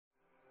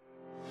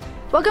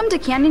Welcome to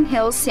Canyon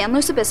Hills San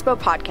Luis Obispo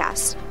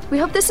podcast. We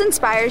hope this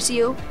inspires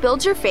you,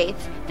 builds your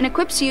faith, and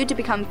equips you to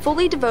become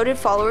fully devoted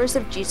followers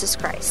of Jesus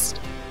Christ.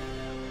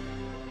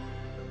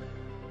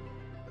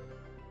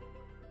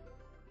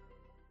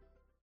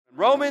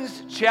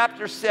 Romans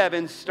chapter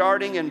 7,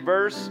 starting in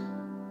verse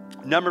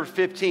number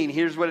 15.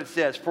 Here's what it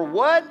says. For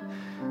what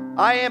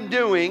I am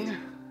doing,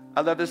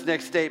 I love this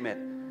next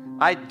statement,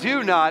 I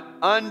do not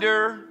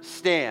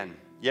understand.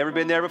 You ever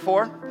been there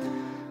before?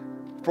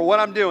 For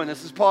what I'm doing,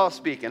 this is Paul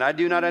speaking, I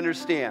do not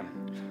understand.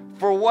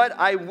 For what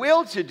I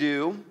will to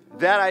do,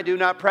 that I do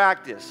not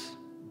practice.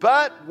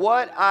 But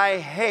what I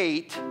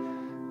hate,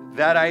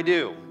 that I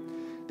do.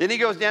 Then he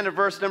goes down to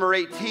verse number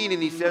 18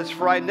 and he says,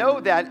 for I know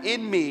that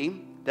in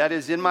me, that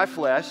is in my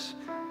flesh,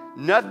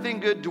 nothing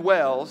good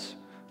dwells,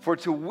 for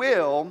to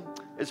will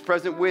is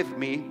present with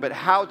me, but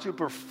how to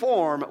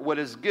perform what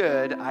is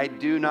good I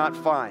do not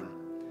find.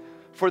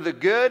 For the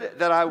good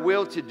that I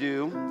will to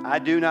do, I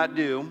do not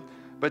do,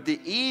 but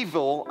the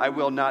evil I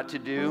will not to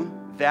do,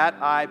 that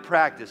I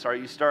practice. Are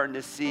you starting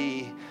to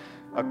see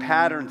a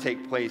pattern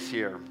take place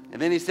here?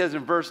 And then he says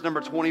in verse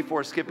number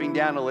 24, skipping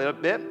down a little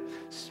bit,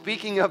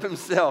 speaking of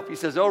himself, he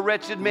says, O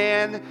wretched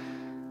man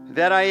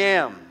that I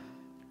am,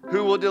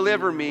 who will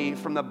deliver me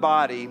from the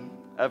body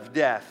of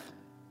death?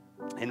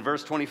 And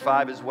verse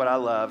 25 is what I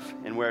love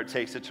and where it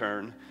takes a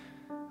turn.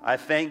 I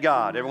thank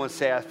God. Everyone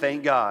say, I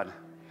thank God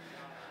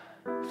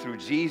through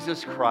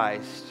Jesus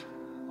Christ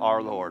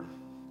our Lord.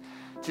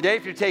 Today,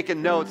 if you're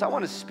taking notes, I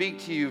want to speak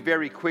to you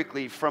very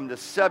quickly from the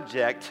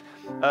subject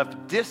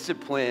of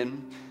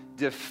discipline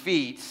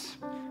defeats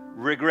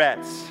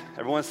regrets.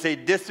 Everyone say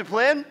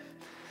discipline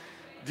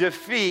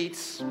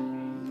defeats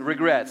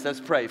regrets. Let's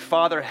pray.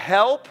 Father,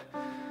 help.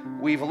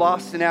 We've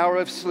lost an hour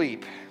of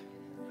sleep.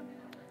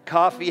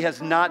 Coffee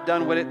has not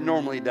done what it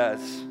normally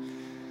does.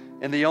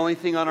 And the only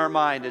thing on our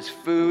mind is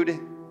food,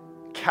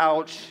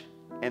 couch,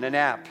 and a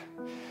nap.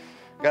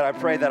 God, I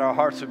pray that our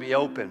hearts would be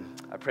open.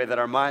 I pray that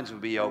our minds would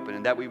be open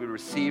and that we would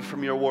receive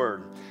from your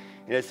word.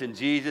 And it's in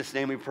Jesus'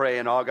 name we pray,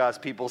 and all God's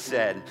people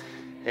said,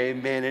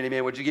 amen and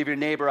amen. Would you give your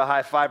neighbor a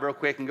high five real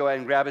quick and go ahead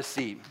and grab a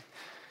seat?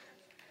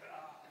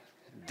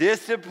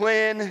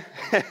 Discipline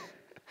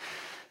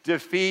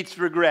defeats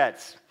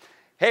regrets.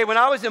 Hey, when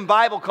I was in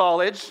Bible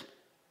college,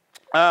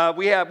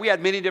 we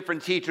had many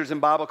different teachers in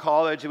Bible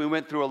college, and we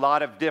went through a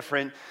lot of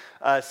different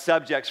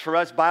subjects. For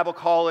us, Bible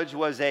college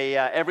was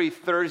every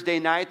Thursday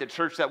night. The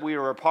church that we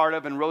were a part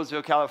of in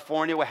Roseville,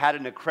 California, we had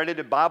an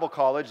accredited Bible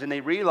college, and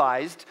they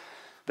realized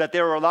that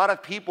there were a lot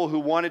of people who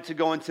wanted to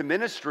go into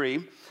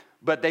ministry,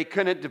 but they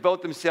couldn't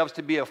devote themselves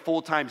to be a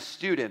full-time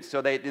student.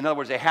 So in other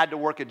words, they had to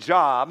work a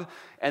job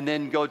and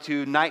then go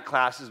to night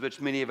classes, which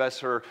many of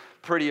us are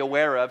pretty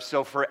aware of.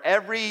 So for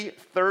every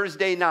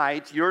Thursday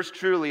night, yours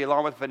truly,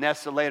 along with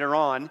Vanessa later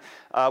on,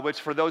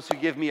 which for those who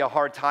give me a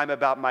hard time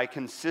about my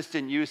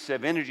consistent use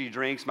of energy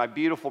drinks, my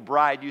beautiful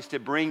bride used to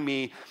bring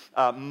me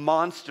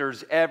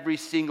Monsters every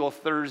single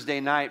Thursday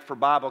night for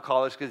Bible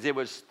college because it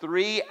was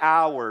 3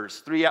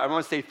 hours. I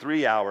want to say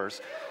 3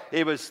 hours.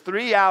 It was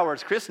 3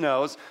 hours, Chris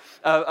knows,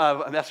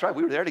 that's right,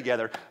 we were there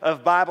together,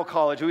 of Bible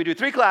college. We would do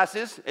 3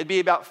 classes. It'd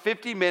be about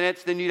 50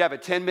 minutes. Then you'd have a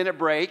 10-minute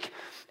break,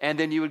 and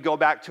then you would go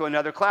back to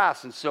another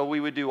class. And so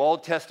we would do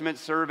Old Testament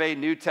survey,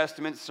 New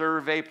Testament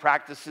survey,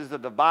 practices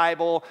of the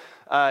Bible,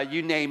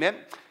 you name it.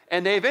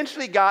 And they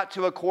eventually got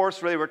to a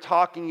course where they were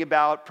talking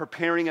about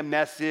preparing a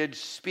message,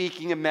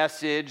 speaking a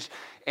message,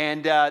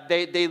 and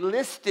they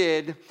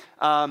listed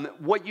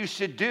what you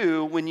should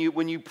do when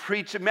you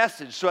preach a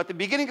message. So at the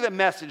beginning of the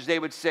message, they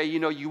would say,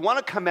 you want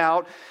to come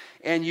out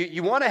and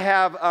you want to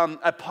have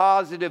a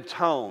positive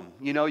tone.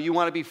 You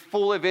want to be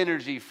full of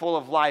energy, full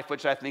of life,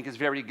 which I think is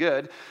very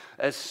good,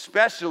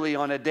 especially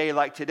on a day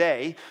like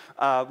today,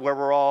 where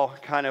we're all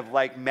kind of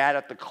like mad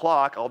at the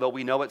clock, although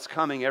we know it's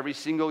coming every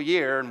single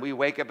year, and we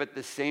wake up at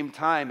the same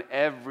time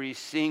every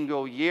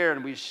single year,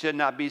 and we should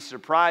not be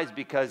surprised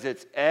because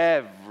it's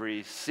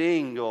every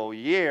single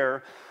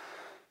year.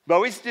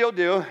 But we still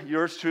do,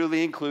 yours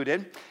truly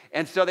included.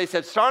 And so they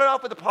said, start it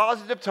off with a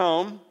positive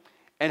tone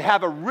and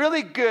have a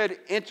really good,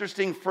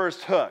 interesting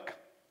first hook.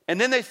 And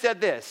then they said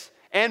this,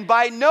 and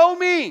by no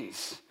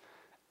means,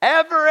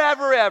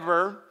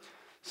 ever,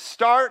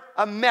 start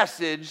a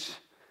message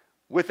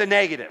with a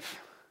negative.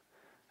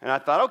 And I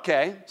thought,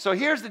 okay, so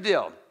here's the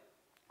deal.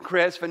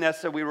 Chris,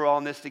 Vanessa, we were all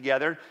in this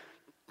together.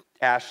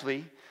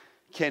 Ashley,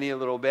 Kenny a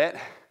little bit.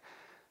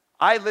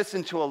 I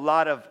listened to a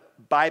lot of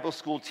Bible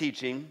school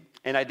teaching,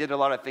 and I did a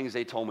lot of things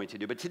they told me to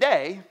do. But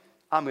today,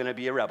 I'm going to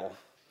be a rebel.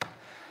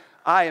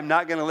 I am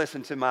not going to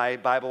listen to my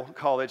Bible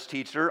college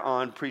teacher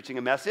on preaching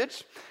a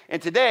message.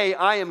 And today,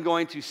 I am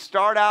going to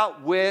start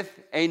out with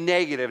a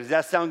negative. Does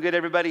that sound good,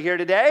 everybody here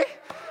today?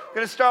 I'm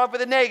going to start off with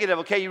a negative.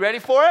 Okay, you ready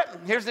for it?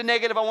 Here's the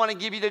negative I want to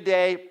give you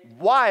today,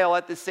 while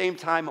at the same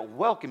time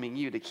welcoming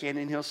you to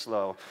Canyon Hills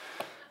Slow,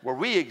 where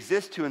we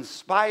exist to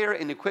inspire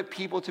and equip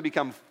people to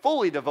become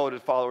fully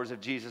devoted followers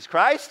of Jesus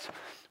Christ.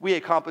 We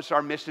accomplish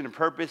our mission and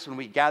purpose when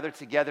we gather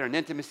together in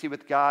intimacy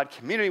with God,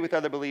 community with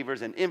other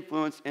believers, and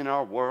influence in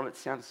our world. It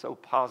sounds so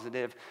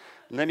positive.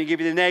 Let me give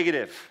you the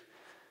negative.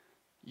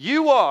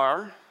 You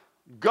are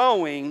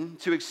going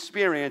to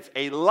experience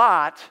a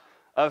lot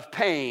of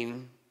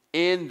pain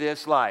in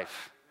this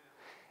life.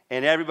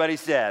 And everybody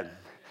said,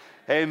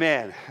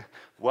 amen.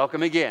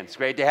 Welcome again. It's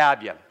great to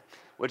have you.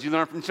 What did you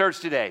learn from church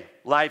today?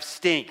 Life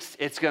stinks.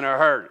 It's going to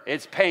hurt.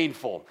 It's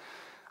painful.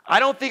 I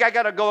don't think I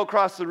got to go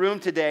across the room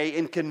today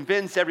and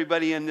convince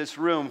everybody in this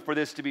room for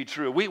this to be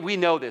true. We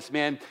know this,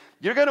 man.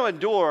 You're going to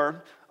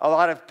endure a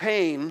lot of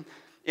pain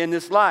in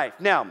this life.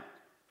 Now,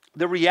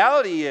 the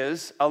reality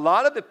is a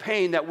lot of the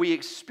pain that we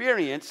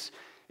experience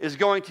is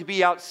going to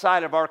be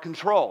outside of our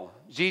control.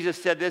 Jesus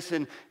said this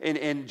in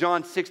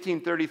John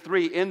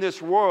 16:33, in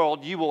this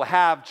world you will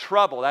have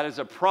trouble. That is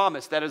a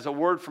promise. That is a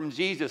word from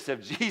Jesus.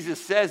 If Jesus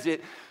says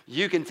it,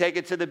 you can take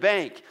it to the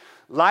bank.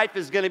 Life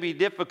is going to be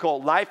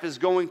difficult. Life is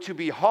going to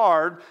be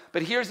hard.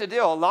 But here's the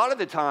deal. A lot of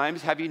the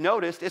times, have you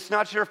noticed, it's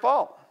not your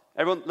fault.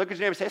 Everyone look at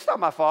your neighbor and say, it's not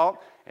my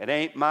fault. It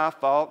ain't my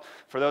fault.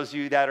 For those of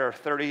you that are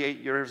 38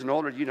 years and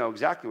older, you know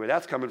exactly where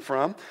that's coming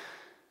from.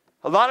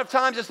 A lot of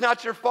times it's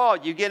not your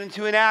fault. You get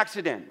into an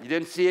accident. You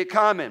didn't see it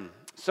coming.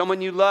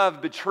 Someone you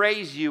love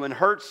betrays you and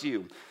hurts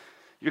you.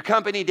 Your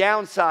company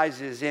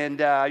downsizes and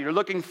you're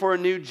looking for a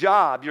new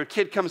job. Your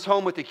kid comes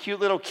home with a cute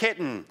little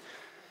kitten.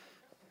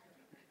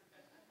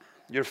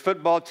 Your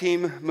football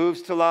team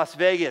moves to Las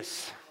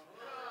Vegas.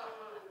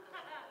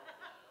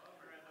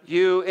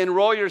 You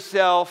enroll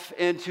yourself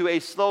into a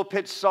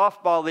slow-pitch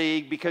softball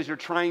league because you're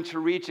trying to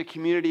reach a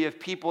community of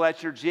people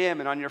at your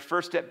gym. And on your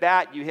first at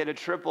bat, you hit a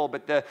triple.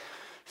 But the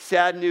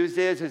sad news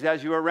is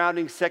as you were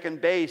rounding second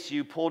base,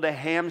 you pulled a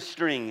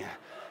hamstring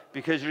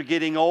because you're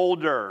getting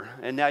older.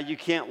 And now you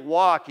can't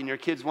walk, and your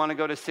kids want to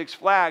go to Six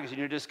Flags, and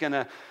you're just going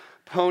to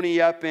pony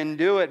up and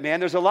do it, man.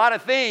 There's a lot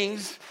of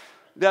things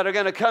that are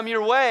going to come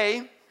your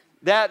way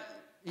that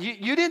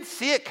you didn't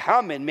see it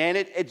coming, man.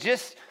 It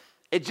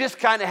just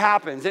kind of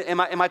happens. Am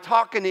I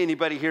talking to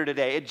anybody here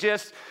today? It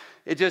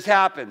just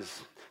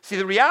happens. See,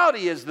 the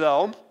reality is,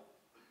 though,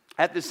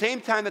 at the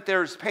same time that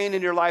there's pain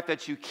in your life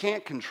that you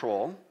can't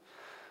control,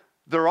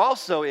 there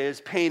also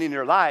is pain in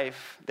your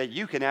life that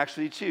you can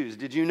actually choose.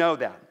 Did you know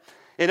that?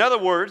 In other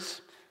words,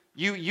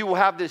 you will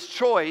have this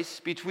choice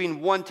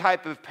between one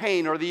type of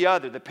pain or the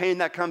other, the pain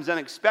that comes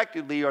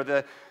unexpectedly or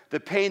the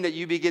pain that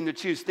you begin to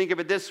choose. Think of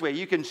it this way.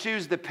 You can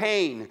choose the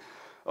pain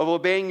of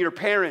obeying your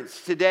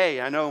parents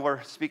today. I know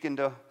we're speaking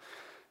to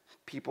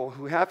people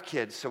who have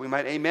kids, so we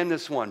might amen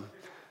this one.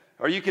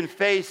 Or you can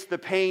face the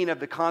pain of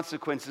the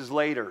consequences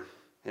later.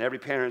 And every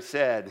parent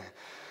said,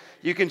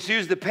 you can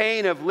choose the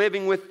pain of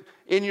living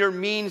within your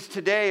means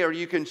today, or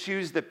you can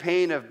choose the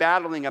pain of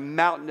battling a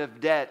mountain of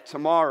debt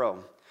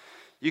tomorrow.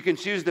 You can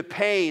choose the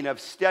pain of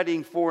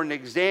studying for an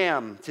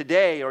exam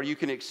today, or you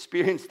can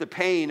experience the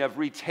pain of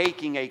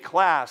retaking a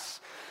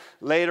class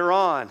later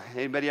on.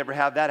 Anybody ever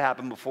have that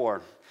happen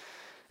before?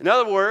 In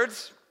other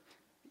words,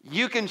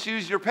 you can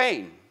choose your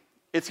pain.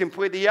 It's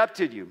completely up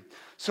to you.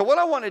 So what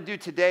I want to do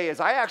today is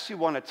I actually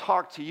want to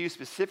talk to you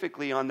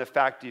specifically on the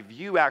fact of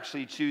you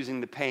actually choosing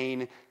the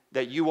pain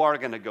that you are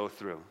going to go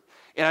through.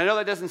 And I know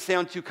that doesn't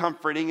sound too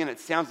comforting, and it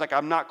sounds like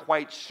I'm not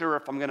quite sure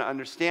if I'm going to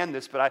understand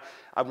this, but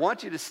I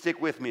want you to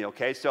stick with me,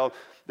 okay? So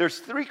there's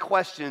 3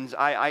 questions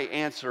I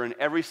answer in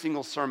every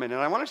single sermon,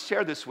 and I want to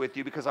share this with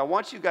you because I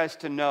want you guys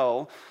to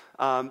know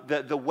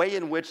the way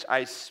in which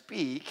I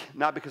speak,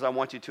 not because I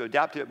want you to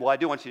adapt to it. Well, I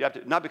do want you to adapt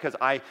to it, not because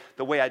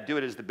the way I do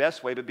it is the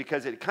best way, but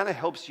because it kind of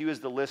helps you as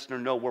the listener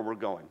know where we're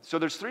going. So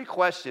there's 3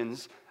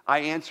 questions I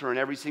answer in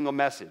every single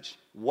message.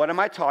 What am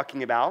I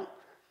talking about?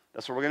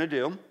 That's what we're going to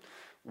do.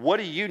 What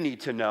do you need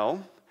to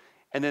know?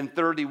 And then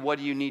thirdly, what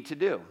do you need to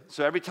do?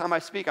 So every time I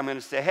speak, I'm going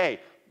to say, hey,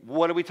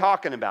 what are we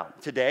talking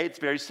about? Today, it's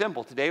very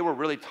simple. Today, we're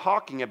really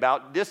talking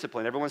about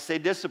discipline. Everyone say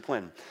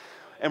discipline.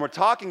 And we're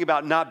talking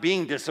about not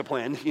being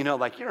disciplined,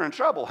 like you're in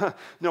trouble.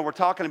 No, we're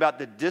talking about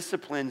the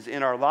disciplines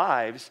in our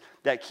lives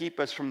that keep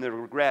us from the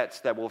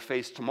regrets that we'll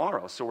face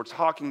tomorrow. So we're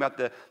talking about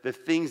the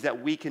things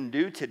that we can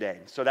do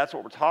today. So that's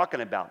what we're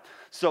talking about.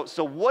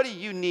 So what do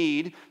you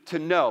need to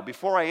know?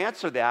 Before I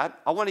answer that,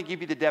 I want to give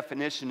you the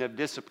definition of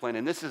discipline.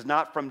 And this is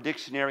not from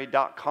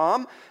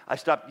dictionary.com. I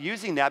stopped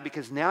using that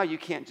because now you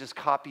can't just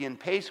copy and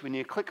paste. When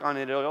you click on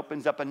it, it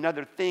opens up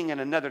another thing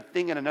and another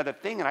thing and another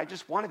thing. And I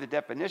just wanted the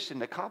definition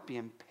to copy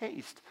and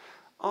paste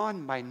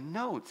on my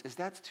notes.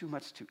 That's too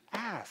much to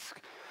ask?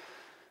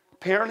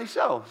 Apparently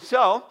so.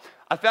 So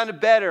I found a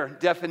better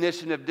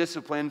definition of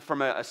discipline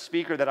from a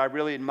speaker that I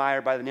really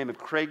admire by the name of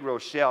Craig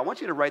Rochelle. I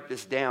want you to write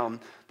this down.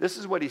 This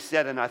is what he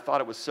said, and I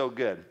thought it was so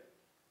good.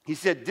 He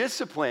said,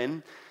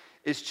 discipline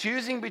is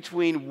choosing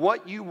between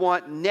what you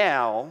want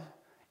now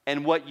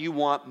and what you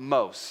want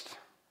most.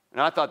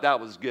 And I thought that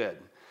was good.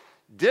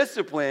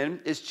 Discipline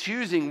is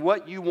choosing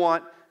what you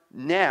want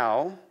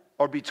now,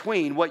 or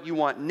between what you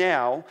want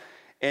now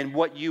and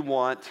what you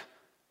want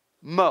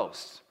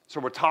most. So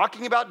we're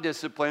talking about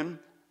discipline.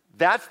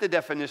 That's the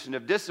definition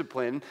of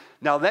discipline.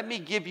 Now let me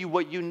give you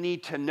what you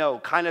need to know,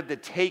 kind of the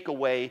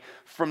takeaway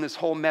from this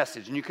whole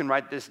message, and you can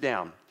write this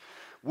down.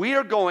 We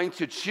are going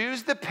to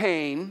choose the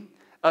pain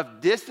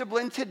of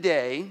discipline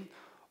today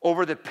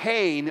over the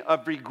pain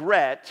of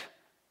regret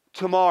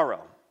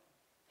tomorrow.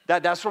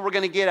 That's what we're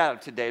going to get out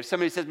of today. If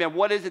somebody says, man,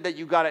 what is it that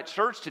you got at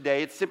church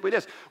today? It's simply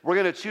this. We're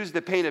going to choose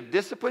the pain of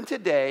discipline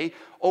today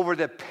over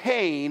the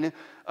pain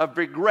of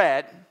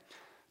regret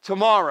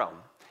tomorrow.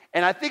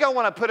 And I think I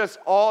want to put us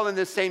all in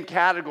the same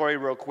category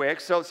real quick.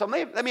 So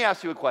let me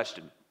ask you a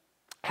question.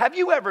 Have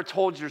you ever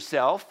told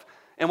yourself,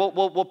 and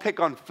we'll pick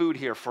on food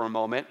here for a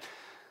moment,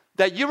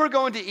 that you were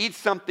going to eat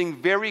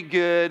something very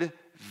good,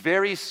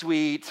 very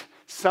sweet,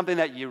 something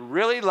that you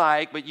really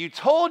like, but you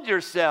told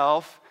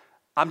yourself,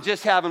 I'm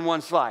just having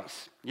one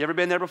slice. You ever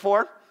been there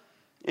before?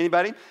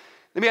 Anybody?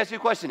 Let me ask you a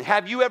question.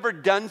 Have you ever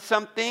done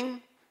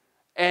something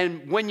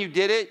and when you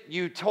did it,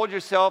 you told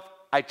yourself,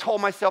 I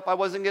told myself I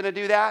wasn't going to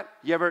do that?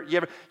 You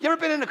ever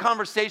been in a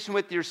conversation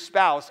with your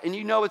spouse and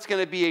you know it's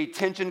going to be a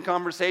tension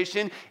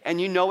conversation and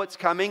you know it's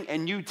coming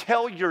and you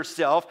tell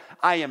yourself,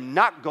 I am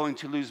not going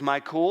to lose my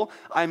cool.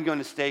 I'm going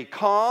to stay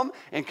calm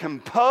and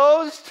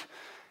composed.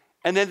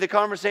 And then the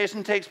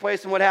conversation takes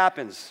place and what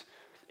happens?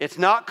 It's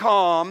not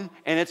calm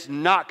and it's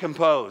not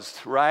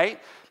composed, right?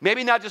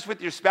 Maybe not just with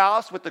your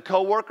spouse, with the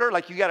coworker,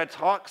 like you got to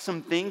talk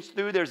some things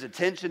through. There's a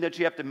tension that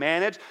you have to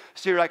manage.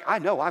 So you're like, I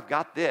know I've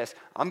got this.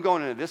 I'm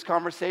going into this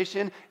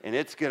conversation and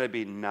it's going to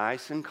be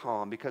nice and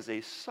calm because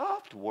a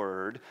soft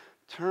word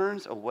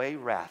turns away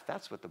wrath.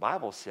 That's what the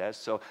Bible says.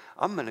 So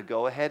I'm going to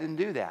go ahead and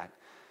do that.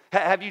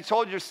 Have you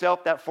told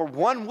yourself that for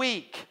 1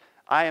 week,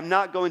 I am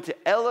not going to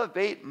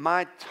elevate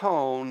my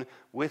tone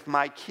with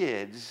my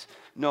kids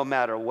no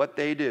matter what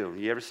they do?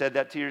 You ever said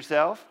that to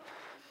yourself?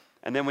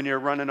 And then when you're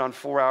running on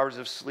 4 hours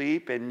of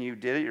sleep and you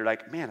did it, you're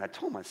like, man, I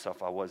told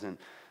myself I wasn't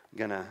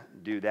going to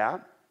do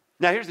that.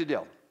 Now, here's the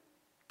deal.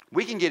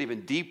 We can get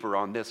even deeper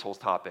on this whole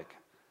topic.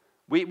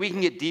 We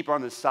can get deeper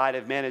on the side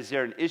of, man, is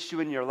there an issue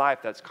in your life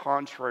that's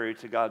contrary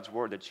to God's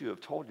word that you have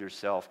told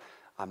yourself,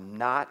 I'm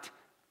not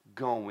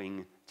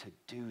going to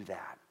do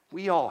that?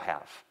 We all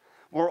have.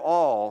 We're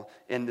all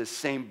in the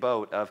same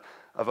boat of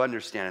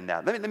understanding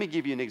that. Let me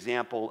give you an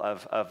example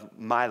of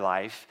my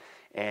life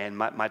and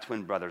my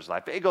twin brother's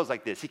life. It goes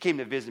like this. He came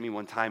to visit me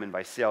one time in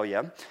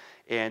Visalia,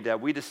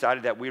 and we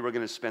decided that we were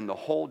going to spend the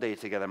whole day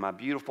together. My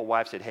beautiful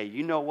wife said, hey,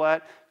 you know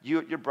what?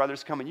 Your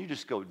brother's coming. You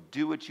just go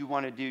do what you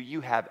want to do.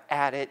 You have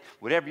at it.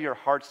 Whatever your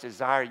heart's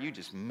desire, you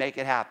just make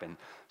it happen.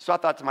 So I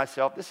thought to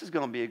myself, this is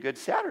going to be a good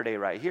Saturday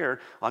right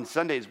here. On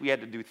Sundays, we had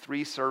to do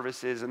 3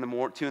 services, 2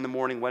 in the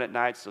morning, 1 at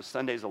night. So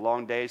Sunday's a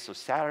long day. So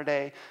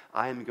Saturday,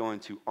 I am going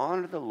to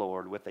honor the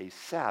Lord with a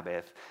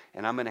Sabbath,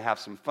 and I'm going to have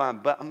some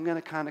fun. But I'm going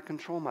to kind of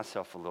control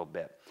myself a little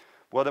bit.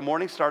 Well, the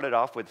morning started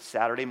off with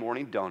Saturday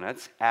morning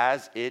donuts,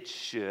 as it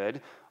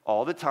should,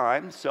 all the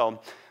time. So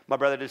my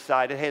brother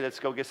decided, hey, let's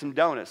go get some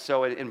donuts.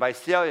 So in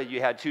Visalia, you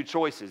had 2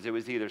 choices. It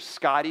was either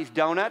Scotty's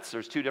Donuts,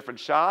 there's 2 different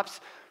shops,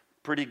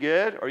 pretty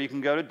good, or you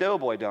can go to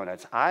Doughboy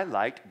Donuts. I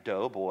liked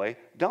Doughboy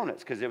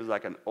Donuts because it was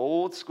like an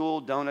old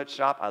school donut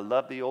shop. I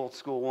love the old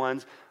school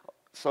ones.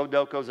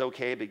 Sudoku's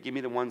okay, but give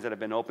me the ones that have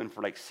been open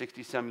for like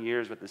 60-some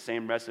years with the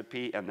same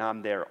recipe, and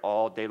I'm there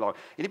all day long.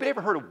 Anybody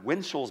ever heard of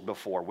Winchell's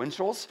before?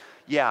 Winchell's?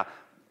 Yeah.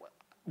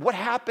 What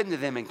happened to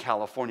them in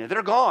California?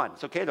 They're gone.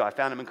 It's okay, though. I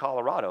found them in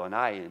Colorado, and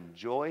I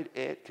enjoyed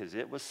it because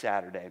it was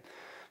Saturday.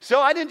 So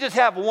I didn't just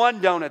have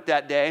one donut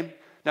that day.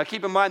 Now,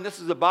 keep in mind, this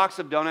is a box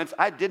of donuts.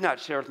 I did not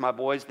share with my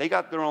boys. They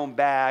got their own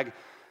bag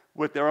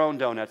with their own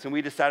donuts, and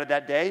we decided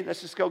that day,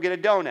 let's just go get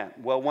a donut.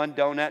 Well, one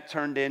donut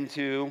turned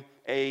into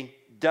a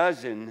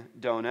dozen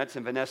donuts,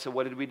 and Vanessa,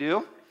 what did we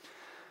do?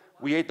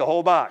 We ate the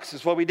whole box.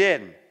 That's what we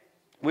did.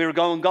 We were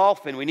going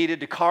golfing. We needed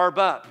to carb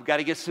up. We got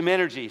to get some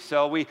energy.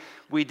 So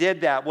we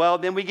did that. Well,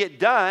 then we get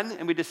done,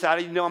 and we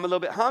decided, I'm a little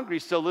bit hungry.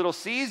 So Little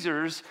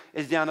Caesars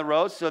is down the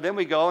road. So then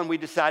we go, and we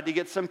decide to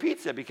get some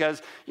pizza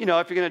because, if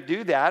you're going to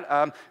do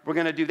that, we're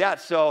going to do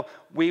that. So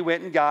we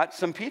went and got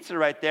some pizza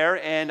right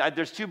there, and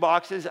there's 2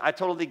 boxes. I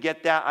totally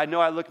get that. I know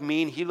I look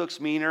mean. He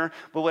looks meaner,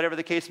 but whatever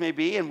the case may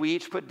be, and we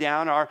each put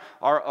down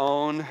our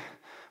own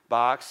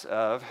box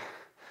of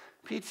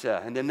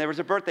pizza. And then there was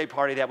a birthday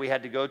party that we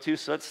had to go to,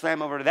 so let's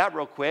slam over to that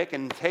real quick.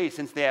 And hey,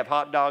 since they have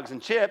hot dogs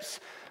and chips,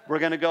 we're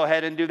going to go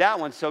ahead and do that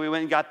one. So we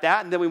went and got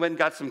that, and then we went and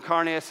got some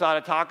carne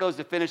asada tacos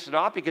to finish it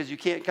off because you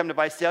can't come to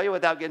Visalia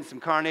without getting some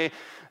carne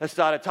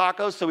asada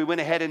tacos. So we went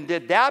ahead and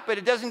did that, but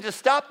it doesn't just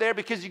stop there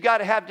because you got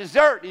to have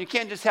dessert, and you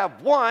can't just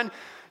have one.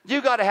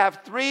 You got to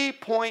have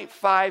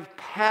 3.5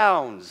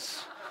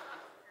 pounds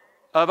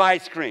of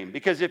ice cream,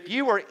 because if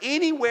you are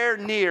anywhere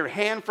near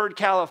Hanford,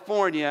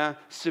 California,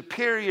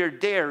 Superior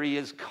Dairy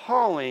is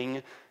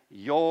calling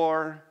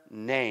your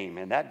name.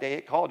 And that day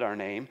it called our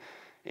name.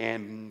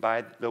 And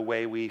by the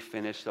way, we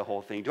finished the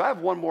whole thing. Do I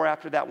have one more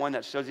after that one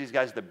that shows these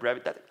guys the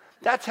bread?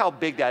 That's how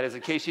big that is, in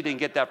case you didn't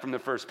get that from the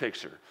first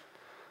picture.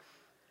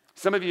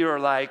 Some of you are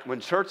like, when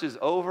church is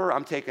over,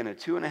 I'm taking a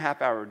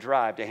 2.5-hour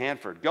drive to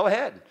Hanford. Go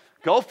ahead.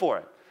 Go for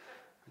it.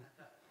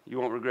 You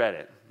won't regret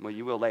it. Well,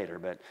 you will later,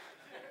 but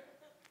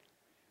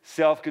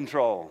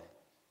self-control.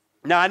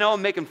 Now, I know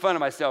I'm making fun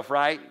of myself,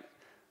 right?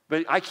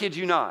 But I kid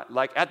you not.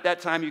 Like, at that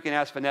time, you can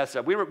ask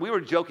Vanessa. We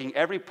were joking.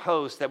 Every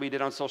post that we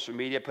did on social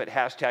media put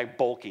hashtag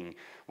bulking.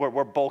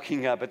 We're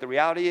bulking up. But the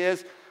reality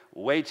is,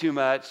 way too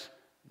much,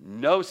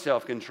 no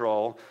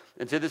self-control.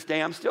 And to this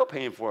day, I'm still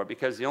paying for it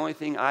because the only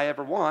thing I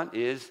ever want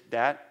is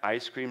that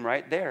ice cream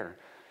right there.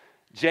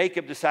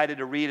 Jacob decided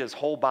to read his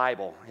whole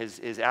Bible,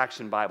 his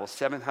action Bible,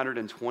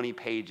 720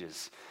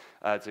 pages.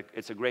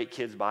 It's a great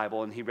kid's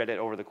Bible, and he read it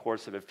over the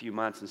course of a few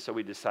months. And so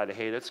we decided,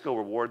 hey, let's go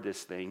reward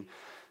this thing.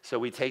 So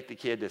we take the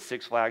kid to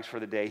Six Flags for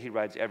the day. He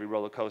rides every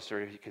roller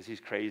coaster because he's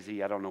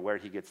crazy. I don't know where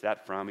he gets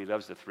that from. He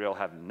loves the thrill.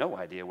 Have no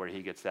idea where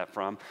he gets that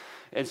from.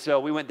 And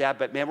so we went that.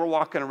 But man, we're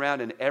walking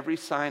around, and every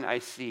sign I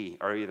see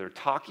are either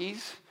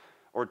Takis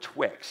or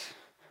Twix.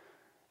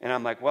 And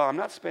I'm like, well, I'm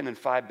not spending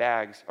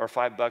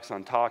 $5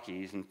 on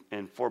Takis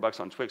and $4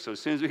 on Twix. So as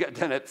soon as we got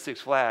done at Six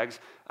Flags,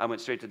 I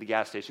went straight to the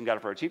gas station, got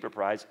it for a cheaper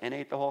price, and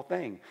ate the whole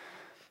thing.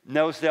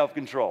 No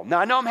self-control. Now,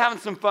 I know I'm having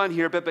some fun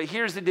here, but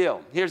here's the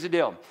deal. Here's the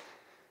deal.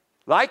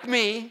 Like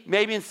me,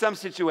 maybe in some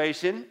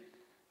situation,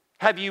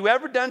 have you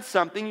ever done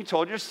something you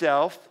told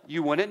yourself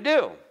you wouldn't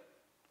do?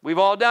 We've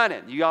all done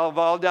it. You all have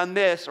all done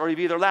this, or you've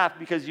either laughed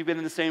because you've been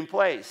in the same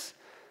place.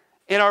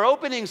 In our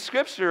opening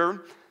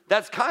scripture,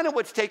 that's kind of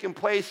what's taking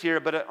place here,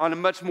 but on a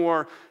much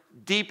more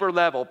deeper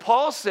level.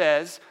 Paul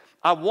says,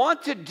 I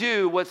want to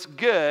do what's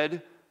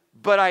good,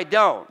 but I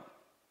don't.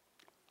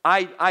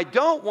 I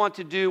don't want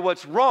to do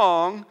what's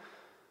wrong,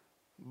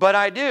 but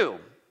I do.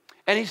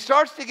 And he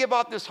starts to give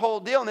out this whole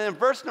deal. And then in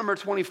verse number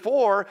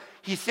 24,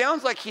 he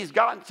sounds like he's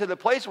gotten to the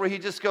place where he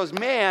just goes,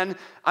 man,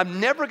 I'm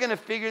never going to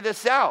figure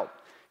this out.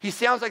 He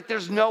sounds like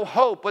there's no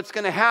hope. What's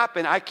going to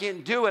happen? I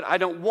can't do it. I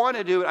don't want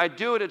to do it. I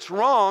do it. It's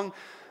wrong.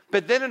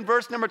 But then in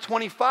verse number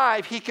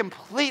 25, he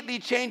completely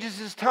changes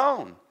his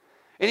tone.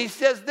 And he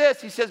says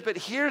this, he says, but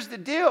here's the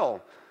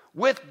deal.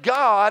 With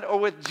God or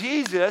with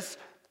Jesus,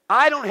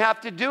 I don't have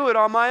to do it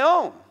on my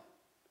own.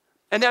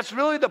 And that's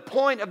really the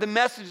point of the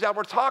message that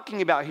we're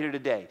talking about here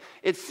today.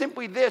 It's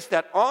simply this,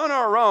 that on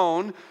our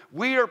own,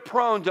 we are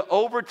prone to,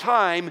 over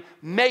time,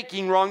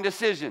 making wrong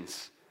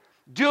decisions,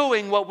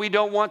 doing what we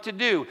don't want to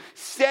do,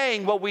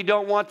 saying what we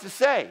don't want to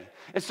say.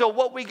 And so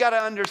what we got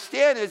to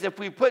understand is if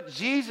we put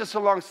Jesus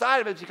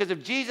alongside of it, because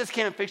if Jesus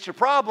can't fix your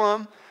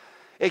problem,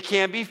 it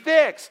can't be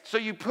fixed. So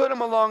you put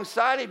him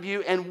alongside of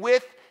you, and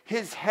with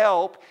his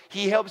help,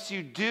 he helps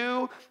you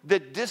do the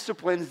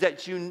disciplines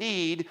that you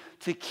need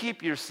to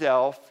keep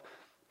yourself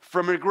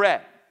from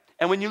regret.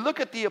 And when you look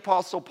at the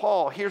Apostle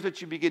Paul, here's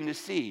what you begin to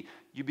see.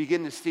 You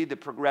begin to see the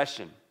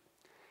progression.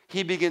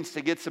 He begins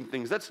to get some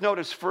things. Let's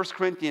notice 1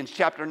 Corinthians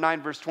chapter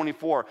 9, verse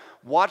 24.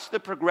 Watch the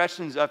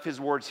progressions of his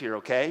words here,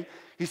 okay?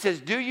 He says,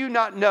 do you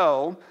not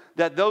know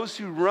that those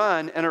who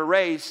run in a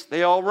race,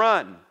 they all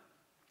run,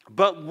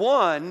 but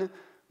one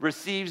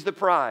receives the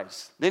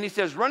prize? Then he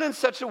says, run in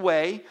such a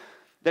way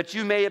that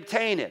you may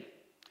obtain it.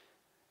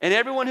 And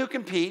everyone who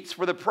competes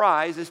for the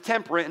prize is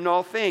temperate in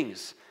all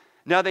things.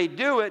 Now they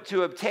do it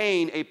to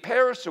obtain a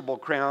perishable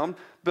crown,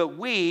 but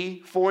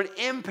we for an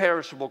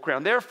imperishable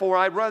crown. Therefore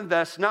I run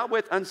thus, not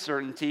with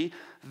uncertainty.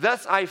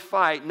 Thus I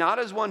fight, not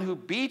as one who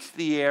beats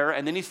the air.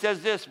 And then he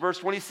says this, verse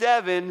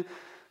 27,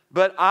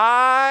 but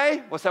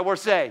I, what's that word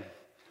say?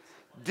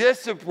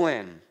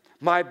 Discipline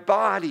my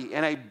body,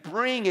 and I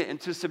bring it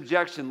into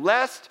subjection,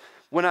 lest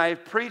when I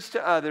have preached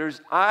to others,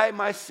 I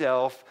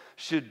myself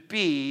should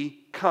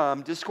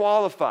become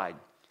disqualified.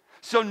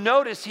 So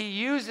notice he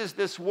uses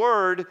this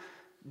word,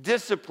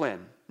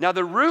 discipline. Now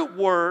the root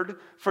word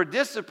for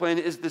discipline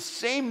is the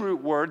same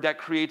root word that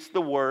creates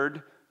the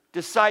word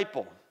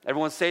disciple.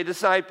 Everyone say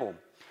disciple.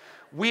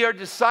 We are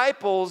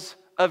disciples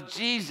of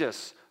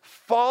Jesus,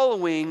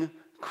 following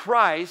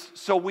Christ,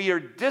 so we are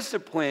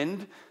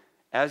disciplined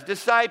as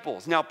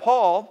disciples. Now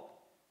Paul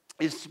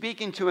is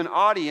speaking to an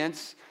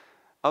audience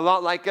a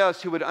lot like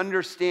us who would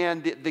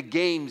understand the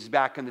games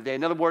back in the day.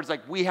 In other words,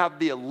 like we have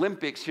the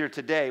Olympics here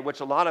today, which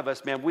a lot of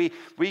us, man, we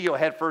go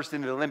head first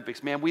into the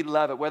Olympics, man. We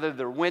love it, whether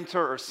they're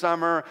winter or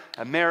summer,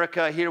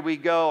 America, here we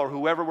go, or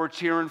whoever we're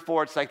cheering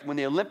for. It's like when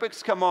the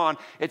Olympics come on,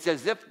 it's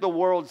as if the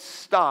world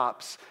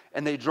stops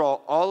and they draw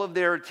all of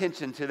their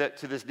attention to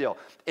this deal.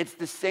 It's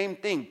the same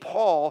thing.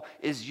 Paul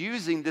is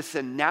using this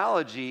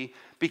analogy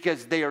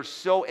because they are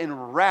so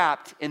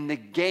enwrapped in the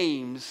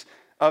games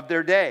of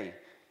their day.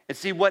 And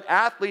see, what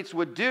athletes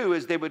would do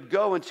is they would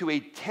go into a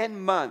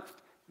 10-month,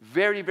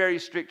 very, very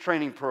strict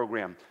training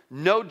program.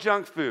 No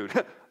junk food.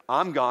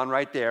 I'm gone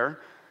right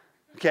there.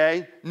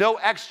 Okay? No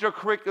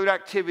extracurricular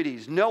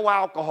activities. No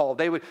alcohol.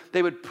 They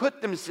would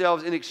put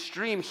themselves in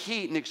extreme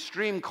heat and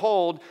extreme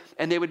cold,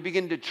 and they would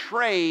begin to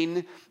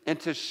train and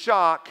to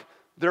shock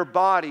their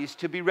bodies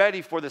to be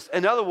ready for this.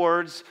 In other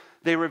words,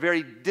 they were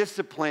very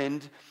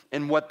disciplined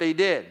in what they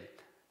did.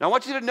 Now, I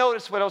want you to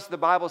notice what else the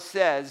Bible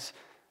says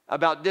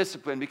about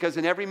discipline, because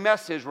in every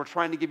message we're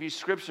trying to give you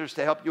scriptures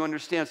to help you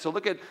understand. So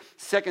look at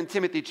 2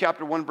 Timothy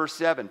chapter 1 verse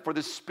 7. For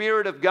the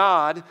Spirit of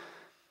God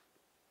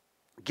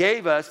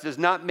gave us does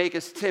not make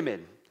us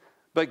timid,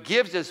 but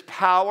gives us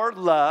power,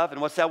 love,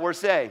 and what's that word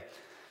say?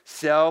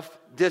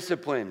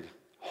 Self-disciplined,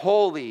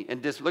 holy,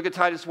 and disciplined. Look at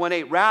Titus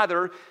 1:8.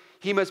 Rather,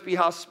 he must be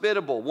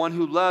hospitable, one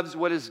who loves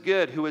what is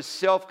good, who is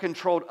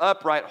self-controlled,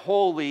 upright,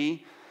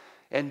 holy,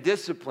 and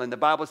discipline. The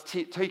Bible's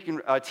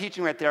teaching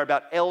right there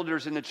about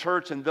elders in the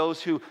church and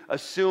those who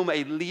assume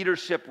a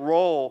leadership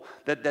role,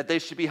 that they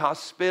should be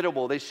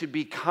hospitable, they should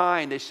be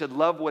kind, they should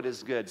love what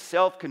is good,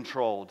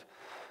 self-controlled.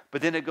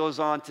 But then it goes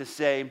on to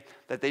say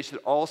that they should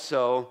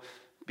also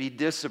be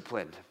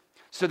disciplined.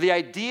 So the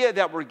idea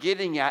that we're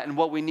getting at and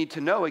what we need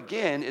to know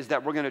again is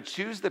that we're going to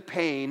choose the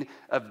pain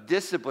of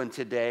discipline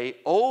today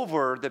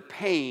over the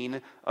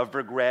pain of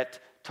regret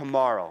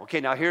tomorrow.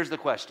 Okay, now here's the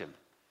question.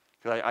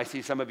 Because I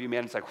see some of you,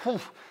 man, it's like, whew,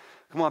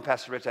 come on,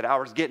 Pastor Rich, that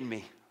hour's getting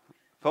me.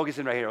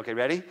 Focusing right here, okay,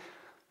 ready?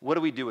 What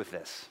do we do with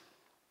this?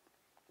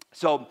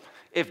 So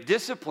if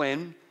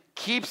discipline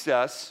keeps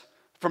us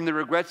from the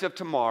regrets of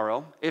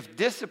tomorrow, if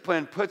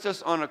discipline puts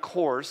us on a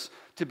course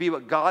to be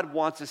what God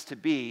wants us to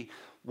be,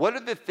 what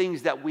are the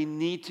things that we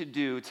need to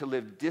do to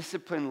live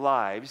disciplined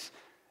lives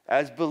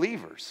as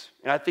believers?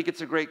 And I think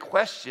it's a great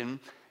question,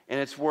 and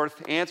it's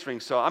worth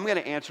answering. So I'm going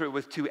to answer it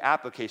with 2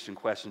 application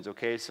questions,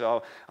 okay?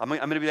 So I'm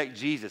going to be like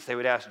Jesus. They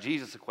would ask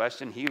Jesus a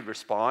question. He would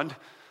respond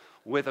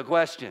with a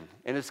question.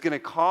 And it's going to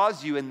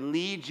cause you and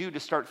lead you to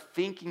start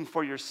thinking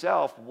for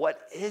yourself,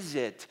 what is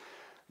it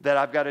that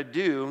I've got to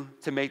do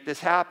to make this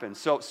happen?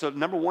 So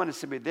number one is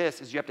simply this,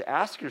 is you have to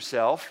ask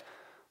yourself,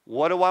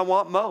 what do I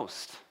want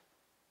most?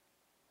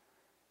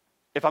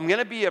 If I'm going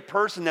to be a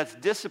person that's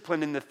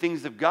disciplined in the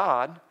things of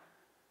God,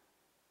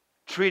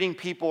 treating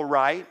people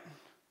right,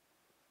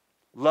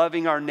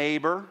 loving our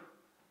neighbor,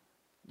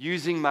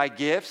 using my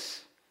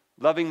gifts,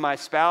 loving my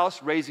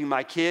spouse, raising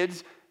my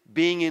kids,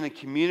 being in a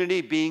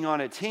community, being on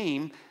a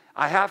team,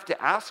 I have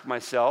to ask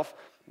myself,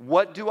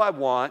 what do I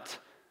want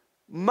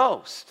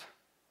most?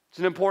 It's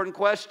an important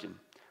question,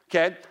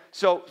 okay?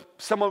 So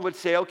someone would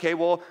say, okay,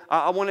 well,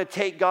 I want to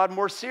take God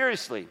more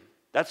seriously.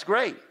 That's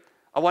great.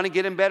 I want to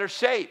get in better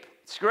shape.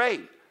 It's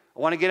great. I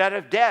want to get out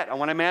of debt. I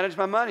want to manage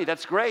my money.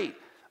 That's great.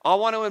 I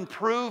want to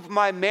improve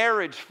my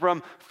marriage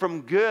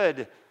from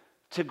good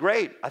to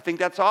great. I think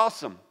that's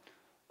awesome.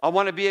 I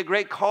want to be a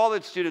great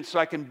college student so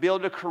I can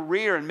build a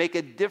career and make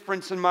a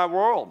difference in my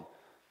world.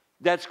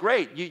 That's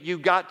great. You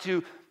got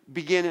to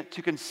begin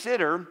to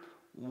consider,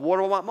 what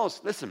do I want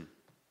most? Listen,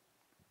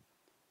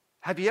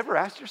 have you ever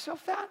asked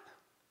yourself that?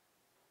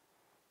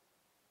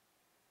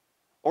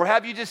 Or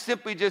have you just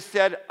simply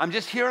said, I'm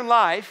just here in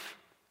life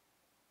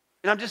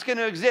and I'm just going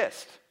to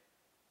exist?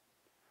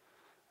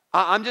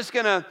 I'm just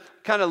going to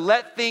kind of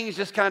let things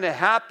just kind of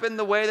happen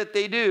the way that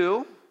they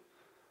do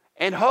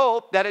and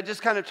hope that it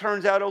just kind of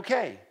turns out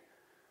okay.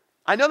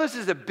 I know this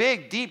is a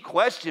big, deep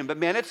question, but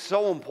man, it's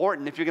so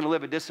important if you're going to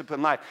live a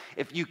disciplined life.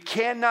 If you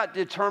cannot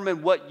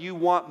determine what you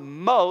want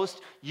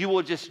most, you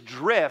will just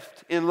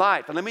drift in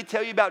life. And let me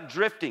tell you about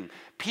drifting.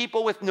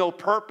 People with no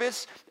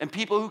purpose and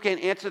people who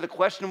can't answer the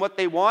question what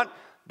they want,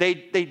 they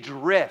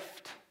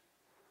drift.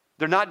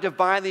 They're not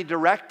divinely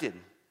directed.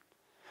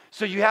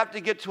 So you have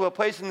to get to a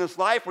place in this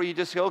life where you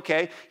just say,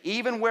 okay,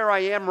 even where I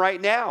am right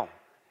now,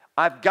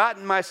 I've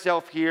gotten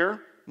myself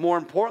here. More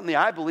importantly,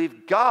 I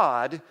believe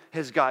God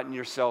has gotten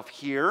yourself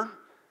here,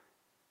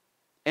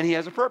 and He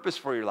has a purpose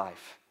for your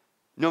life,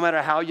 no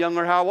matter how young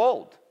or how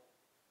old.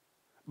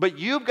 But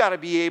you've got to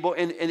be able,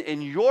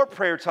 in your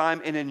prayer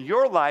time and in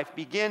your life,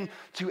 begin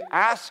to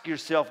ask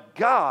yourself,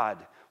 God,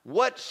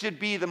 what should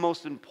be the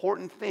most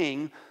important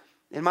thing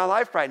in my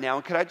life right now?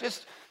 And could I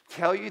just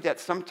tell you that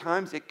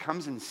sometimes it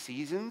comes in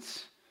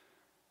seasons,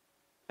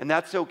 and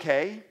that's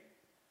okay.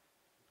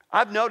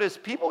 I've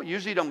noticed people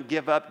usually don't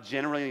give up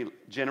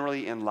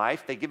generally in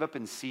life. They give up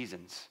in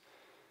seasons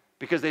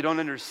because they don't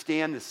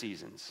understand the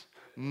seasons.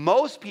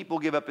 Most people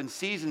give up in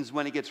seasons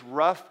when it gets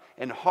rough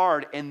and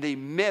hard, and they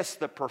miss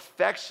the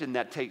perfection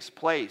that takes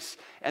place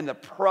and the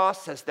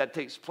process that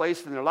takes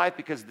place in their life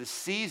because the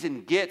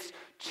season gets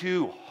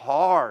too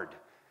hard.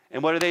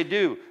 And what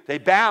do? They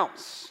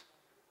bounce.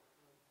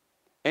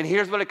 And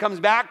here's what it comes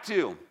back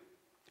to.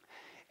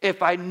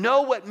 If I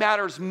know what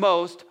matters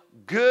most,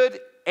 good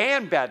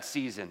and bad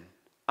season,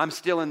 I'm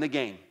still in the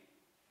game.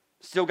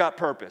 Still got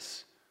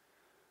purpose.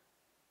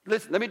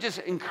 Listen, let me just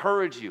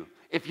encourage you.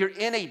 If you're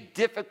in a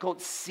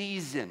difficult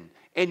season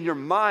in your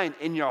mind,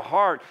 in your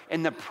heart,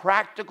 in the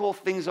practical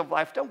things of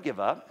life, don't give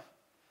up.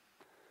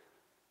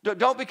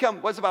 Don't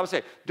become, what's the Bible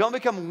say? Don't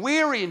become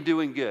weary in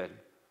doing good.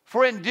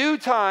 For in due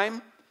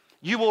time,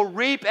 you will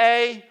reap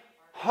a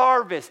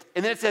harvest.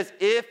 And then it says,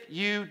 if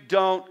you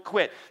don't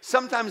quit.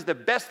 Sometimes the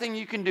best thing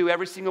you can do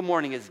every single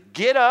morning is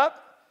get up,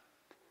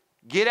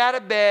 get out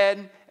of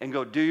bed, and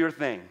go do your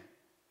thing.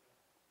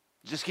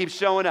 Just keep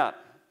showing up.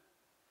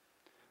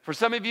 For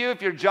some of you,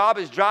 if your job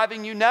is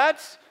driving you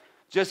nuts,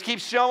 just keep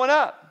showing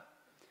up.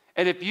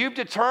 And if you've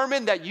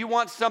determined that you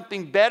want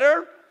something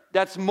better,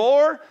 that's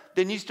more,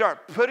 then you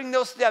start putting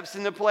those steps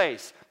into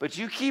place. But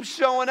you keep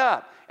showing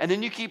up, and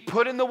then you keep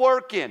putting the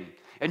work in.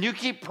 And you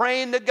keep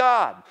praying to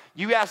God.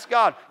 You ask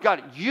God,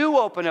 God, you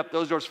open up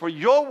those doors. For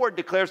your word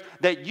declares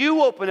that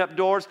you open up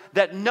doors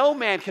that no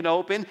man can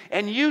open,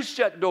 and you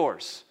shut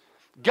doors.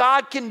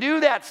 God can do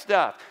that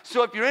stuff.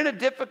 So if you're in a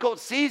difficult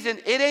season,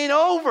 it ain't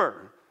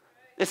over.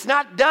 It's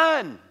not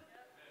done.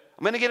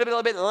 I'm going to get a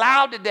little bit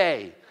loud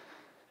today.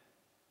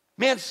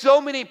 Man,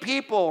 so many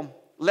people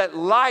let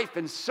life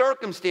and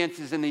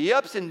circumstances and the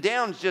ups and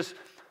downs just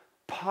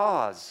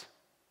pause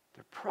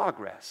their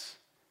progress.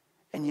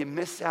 And you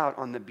miss out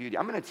on the beauty.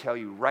 I'm going to tell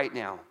you right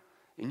now,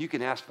 and you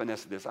can ask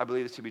Vanessa this, I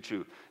believe this to be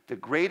true. The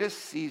greatest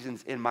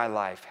seasons in my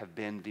life have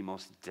been the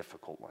most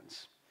difficult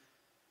ones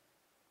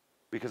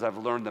because I've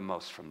learned the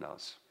most from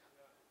those.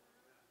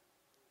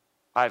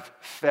 I've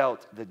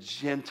felt the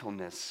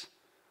gentleness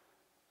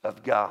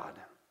of God.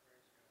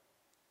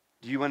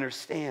 Do you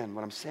understand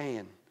what I'm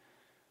saying?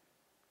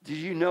 Do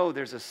you know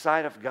there's a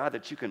side of God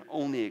that you can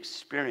only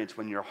experience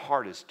when your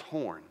heart is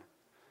torn?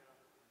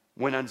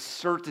 When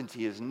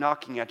uncertainty is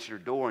knocking at your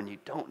door and you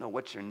don't know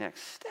what your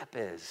next step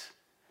is.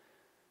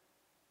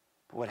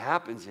 But what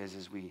happens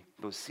is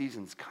those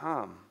seasons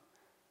come,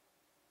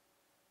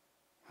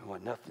 we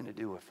want nothing to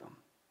do with them.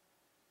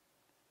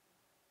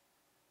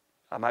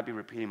 I might be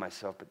repeating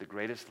myself, but the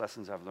greatest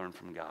lessons I've learned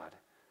from God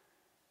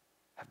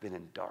have been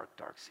in dark,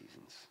 dark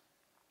seasons.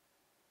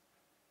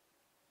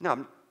 Now,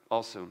 I'm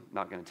also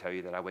not going to tell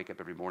you that I wake up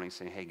every morning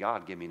saying, hey,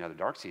 God, give me another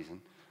dark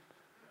season.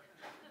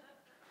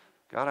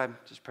 God, I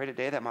just pray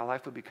today that my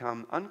life would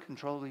become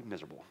uncontrollably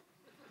miserable.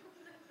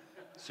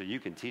 So you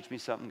can teach me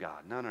something,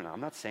 God. No,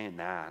 I'm not saying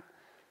that.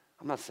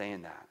 I'm not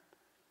saying that.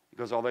 It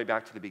goes all the way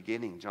back to the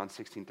beginning, John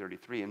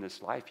 16:33. In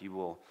this life you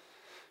will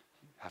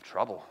have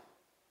trouble.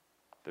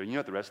 You know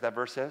what the rest of that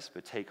verse says?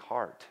 But take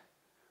heart.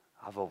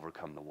 I've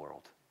overcome the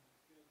world.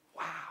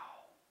 Wow.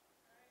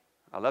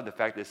 I love the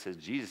fact that it says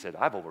Jesus said,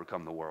 I've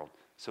overcome the world.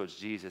 So it's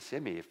Jesus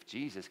in me. If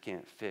Jesus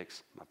can't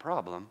fix my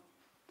problem,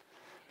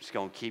 I'm just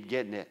going to keep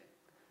getting it.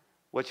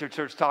 What's your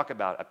church talk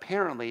about?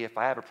 Apparently, if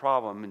I have a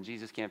problem and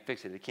Jesus can't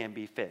fix it, it can't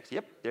be fixed.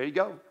 Yep, there you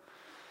go.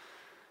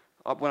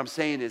 What I'm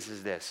saying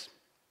is this.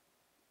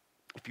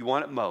 If you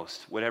want it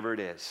most, whatever it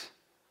is,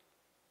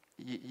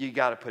 you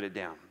got to put it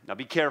down. Now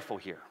be careful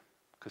here,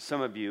 because some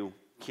of you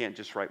can't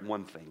just write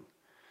one thing.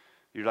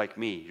 You're like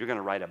me. You're going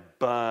to write a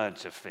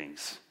bunch of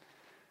things.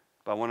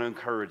 But I want to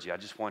encourage you. I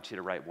just want you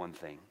to write one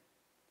thing.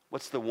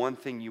 What's the one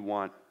thing you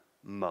want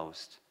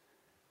most?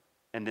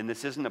 And then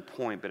this isn't a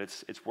point, but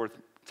it's worth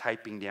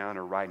typing down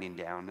or writing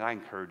down. And I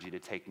encourage you to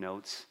take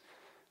notes.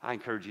 I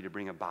encourage you to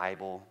bring a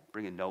Bible,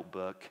 bring a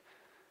notebook.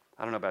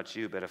 I don't know about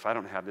you, but if I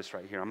don't have this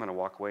right here, I'm going to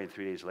walk away, and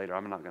 3 days later,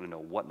 I'm not going to know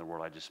what in the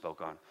world I just spoke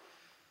on.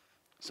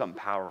 Something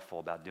powerful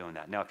about doing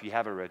that. Now, if you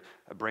have a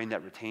brain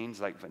that retains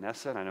like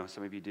Vanessa, and I know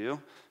some of you do,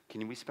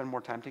 can we spend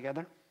more time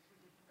together?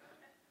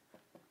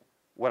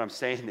 What I'm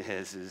saying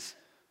is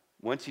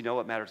once you know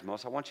what matters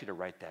most, I want you to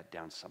write that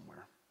down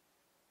somewhere.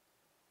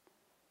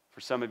 For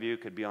some of you,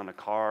 it could be on a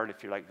card.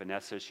 If you're like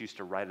Vanessa, she used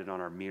to write it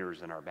on our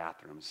mirrors in our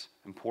bathrooms.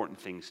 Important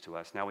things to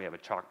us. Now we have a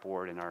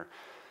chalkboard in our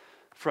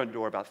front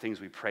door about things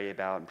we pray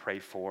about and pray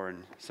for,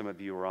 and some of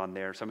you are on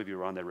there. Some of you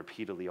are on there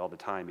repeatedly all the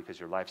time because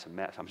your life's a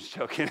mess. I'm just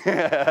joking.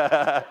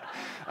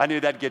 I knew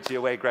that'd get you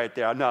awake right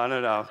there.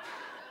 No.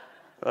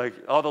 Like,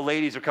 all the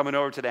ladies are coming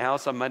over to the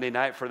house on Monday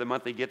night for the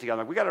monthly get-together.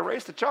 I'm like, we got to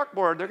erase the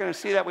chalkboard. They're going to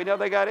see that. We know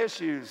they got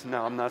issues.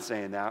 No, I'm not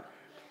saying that.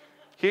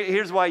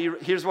 Here's why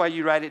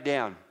you write it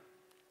down.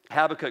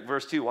 Habakkuk,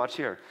 verse 2, watch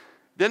here.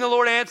 Then the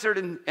Lord answered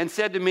and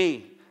said to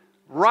me,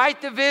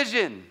 write the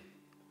vision.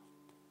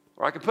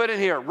 Or I could put in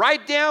here,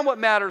 write down what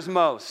matters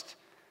most.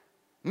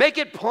 Make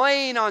it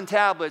plain on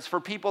tablets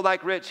for people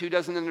like Rich who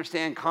doesn't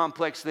understand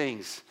complex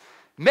things.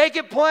 Make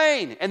it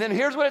plain. And then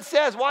here's what it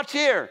says. Watch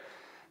here.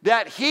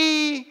 That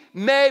he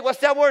may, what's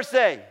that word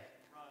say?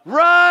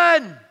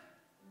 Run.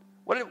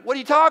 What are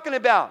you talking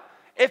about?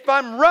 If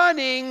I'm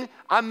running,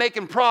 I'm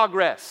making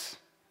progress.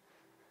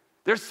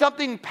 There's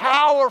something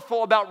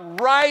powerful about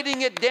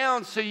writing it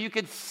down so you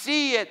could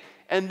see it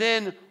and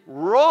then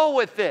roll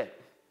with it.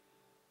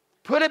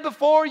 Put it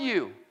before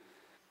you.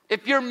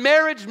 If your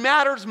marriage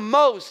matters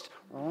most,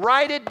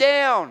 write it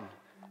down.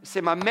 Say,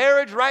 my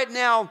marriage right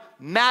now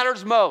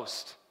matters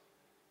most.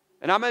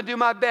 And I'm going to do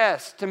my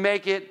best to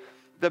make it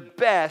the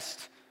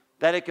best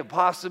that it could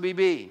possibly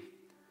be.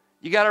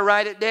 You got to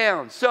write it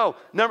down. So,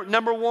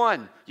 number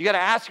one, you got to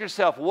ask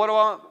yourself, what do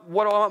I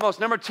want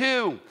most? Number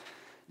two,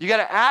 you got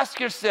to ask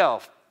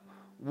yourself,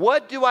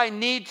 what do I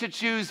need to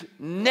choose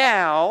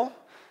now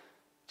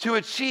to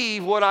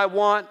achieve what I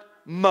want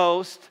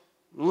most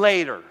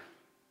later?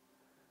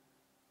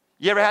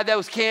 You ever had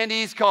those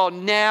candies called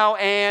now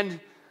and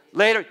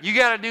later? You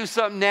got to do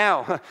something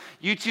now.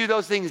 You chew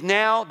those things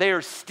now, they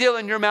are still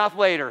in your mouth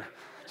later.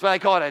 That's why I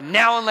call it a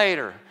now and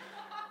later.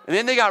 And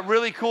then they got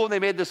really cool and they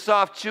made the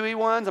soft, chewy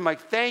ones. I'm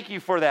like, thank you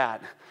for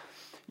that.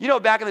 You know,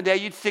 back in the day,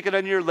 you'd stick it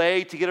under your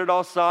leg to get it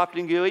all soft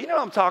and gooey. You know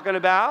what I'm talking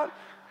about.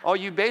 All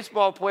you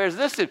baseball players,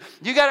 listen,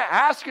 you got to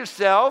ask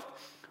yourself,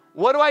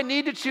 what do I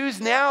need to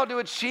choose now to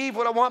achieve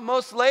what I want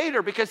most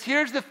later? Because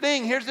here's the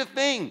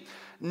thing.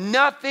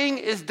 Nothing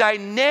is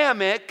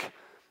dynamic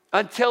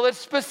until it's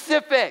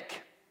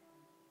specific.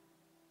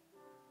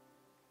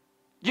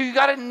 You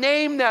got to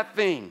name that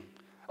thing.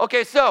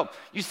 Okay, so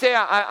you say,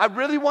 I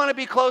really want to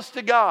be close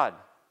to God.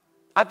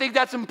 I think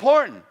that's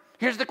important.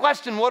 Here's the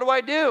question, what do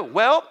I do?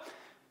 Well,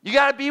 you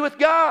got to be with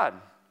God.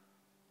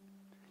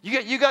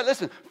 You got,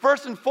 listen,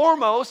 first and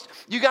foremost,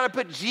 you got to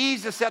put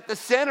Jesus at the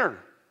center.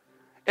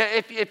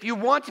 If you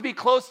want to be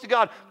close to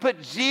God,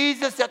 put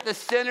Jesus at the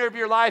center of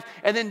your life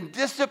and then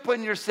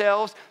discipline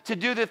yourselves to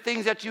do the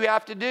things that you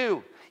have to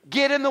do.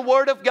 Get in the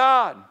Word of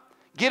God.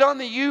 Get on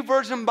the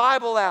YouVersion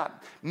Bible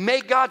app.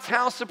 Make God's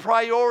house a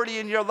priority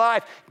in your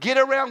life. Get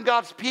around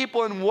God's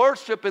people and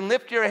worship and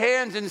lift your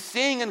hands and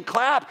sing and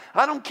clap.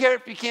 I don't care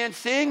if you can't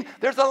sing.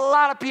 There's a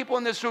lot of people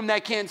in this room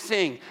that can't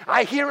sing.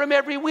 I hear them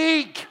every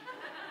week.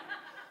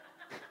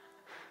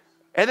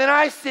 And then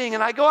I sing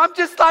and I go, I'm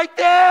just like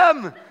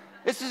them.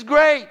 This is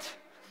great.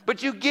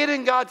 But you get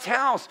in God's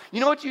house.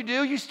 You know what you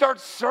do? You start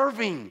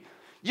serving.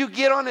 You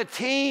get on a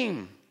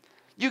team.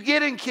 You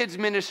get in kids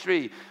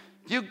ministry.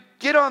 You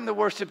get on the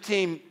worship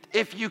team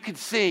if you could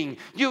sing.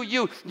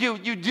 You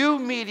do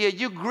media.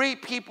 You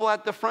greet people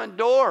at the front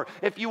door.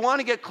 If you want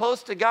to get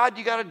close to God,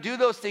 you got to do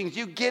those things.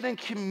 You get in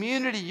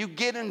community. You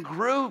get in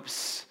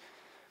groups.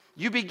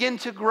 You begin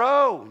to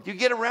grow. You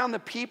get around the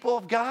people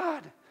of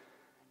God.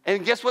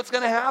 And guess what's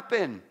going to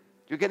happen?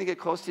 You're going to get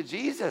close to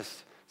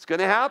Jesus. It's going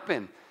to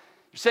happen.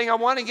 You're saying, I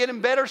want to get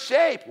in better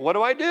shape. What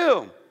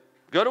do?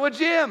 Go to a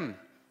gym.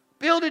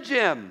 Build a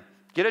gym.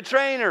 Get a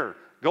trainer.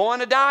 Go on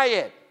a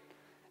diet.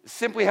 It's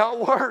simply how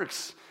it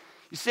works.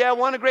 You say, I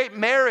want a great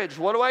marriage.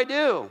 What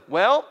do?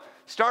 Well,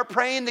 start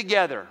praying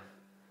together.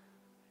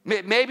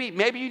 Maybe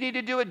you need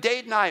to do a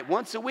date night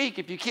once a week.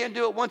 If you can't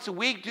do it once a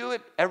week, do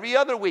it every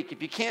other week.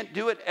 If you can't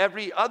do it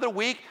every other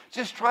week,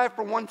 just try it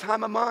for one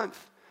time a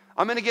month.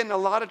 I'm going to get in a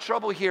lot of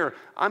trouble here.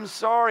 I'm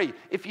sorry.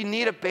 If you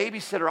need a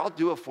babysitter, I'll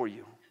do it for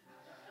you.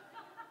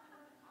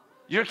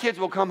 Your kids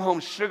will come home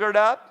sugared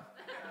up.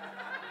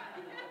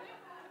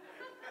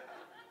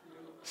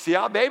 See,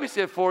 I'll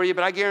babysit for you,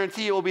 but I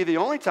guarantee it will be the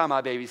only time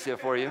I babysit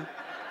for you.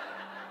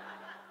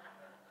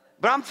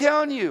 But I'm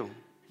telling you,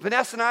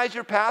 Vanessa and I, as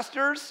your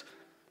pastors,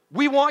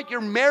 we want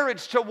your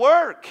marriage to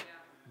work.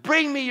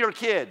 Bring me your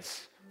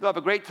kids. You'll have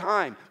a great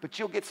time, but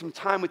you'll get some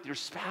time with your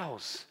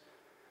spouse,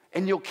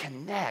 and you'll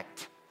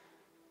connect.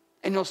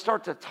 And you'll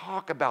start to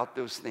talk about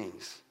those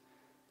things.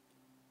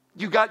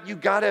 You gotta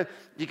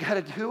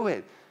do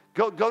it.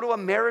 Go to a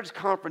marriage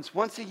conference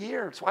once a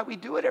year. That's why we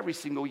do it every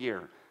single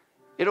year.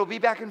 It'll be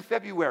back in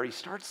February.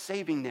 Start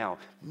saving now.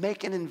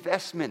 Make an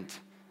investment.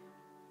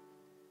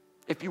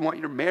 If you want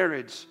your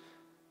marriage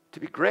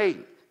to be great,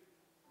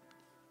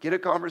 get a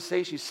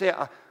conversation. You say,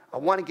 I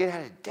want to get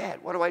out of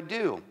debt. What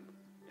do?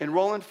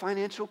 Enroll in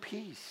Financial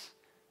Peace.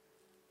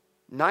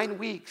 9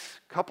 weeks,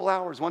 couple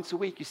hours, once a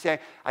week. You say,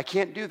 I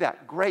can't do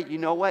that. Great. You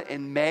know what?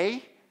 In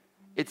May,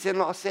 it's in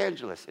Los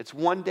Angeles. It's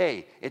one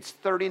day. It's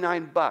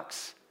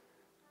 $39.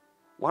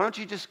 Why don't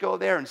you just go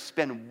there and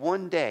spend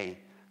one day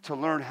to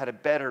learn how to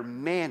better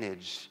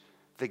manage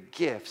the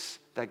gifts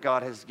that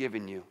God has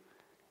given you?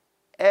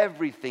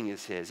 Everything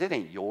is His. It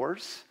ain't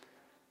yours.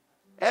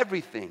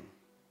 Everything.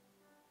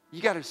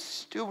 You got to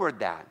steward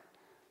that.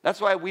 That's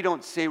why we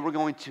don't say we're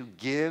going to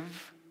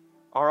give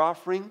our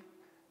offering.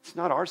 It's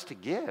not ours to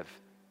give.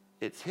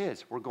 It's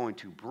His. We're going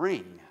to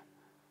bring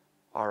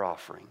our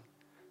offering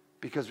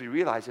because we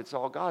realize it's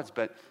all God's,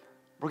 but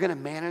we're going to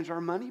manage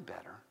our money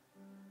better.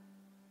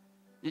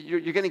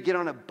 You're going to get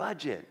on a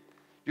budget.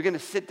 You're going to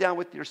sit down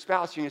with your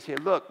spouse. You're going to say,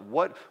 look,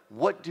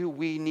 what do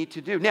we need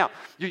to do? Now,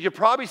 you're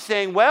probably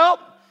saying, well,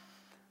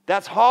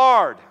 that's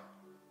hard.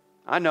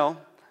 I know.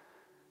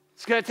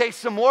 It's going to take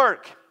some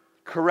work.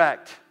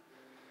 Correct.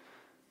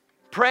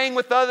 Praying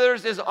with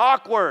others is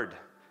awkward.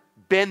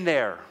 Been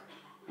there.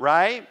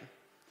 Right?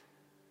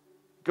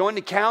 Going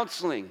to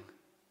counseling,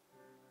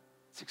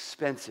 it's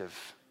expensive.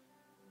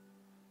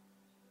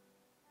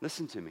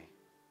 Listen to me.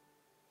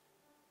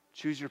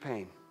 Choose your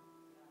pain.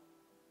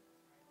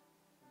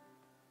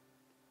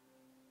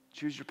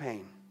 Choose your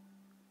pain.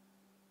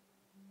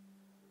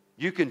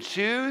 You can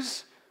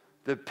choose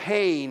the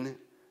pain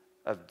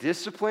of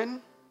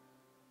discipline,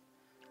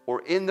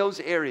 or in those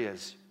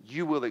areas,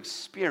 you will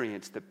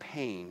experience the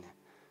pain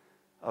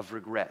of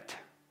regret.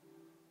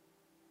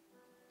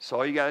 So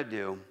all you got to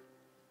do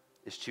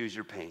is choose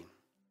your pain.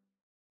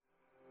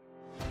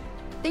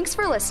 Thanks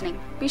for listening.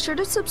 Be sure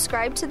to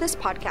subscribe to this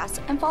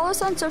podcast and follow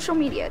us on social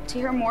media to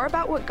hear more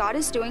about what God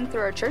is doing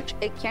through our church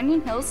at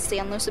Canyon Hills,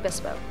 San Luis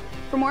Obispo.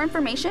 For more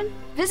information,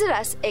 visit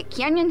us at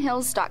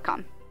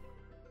canyonhills.com.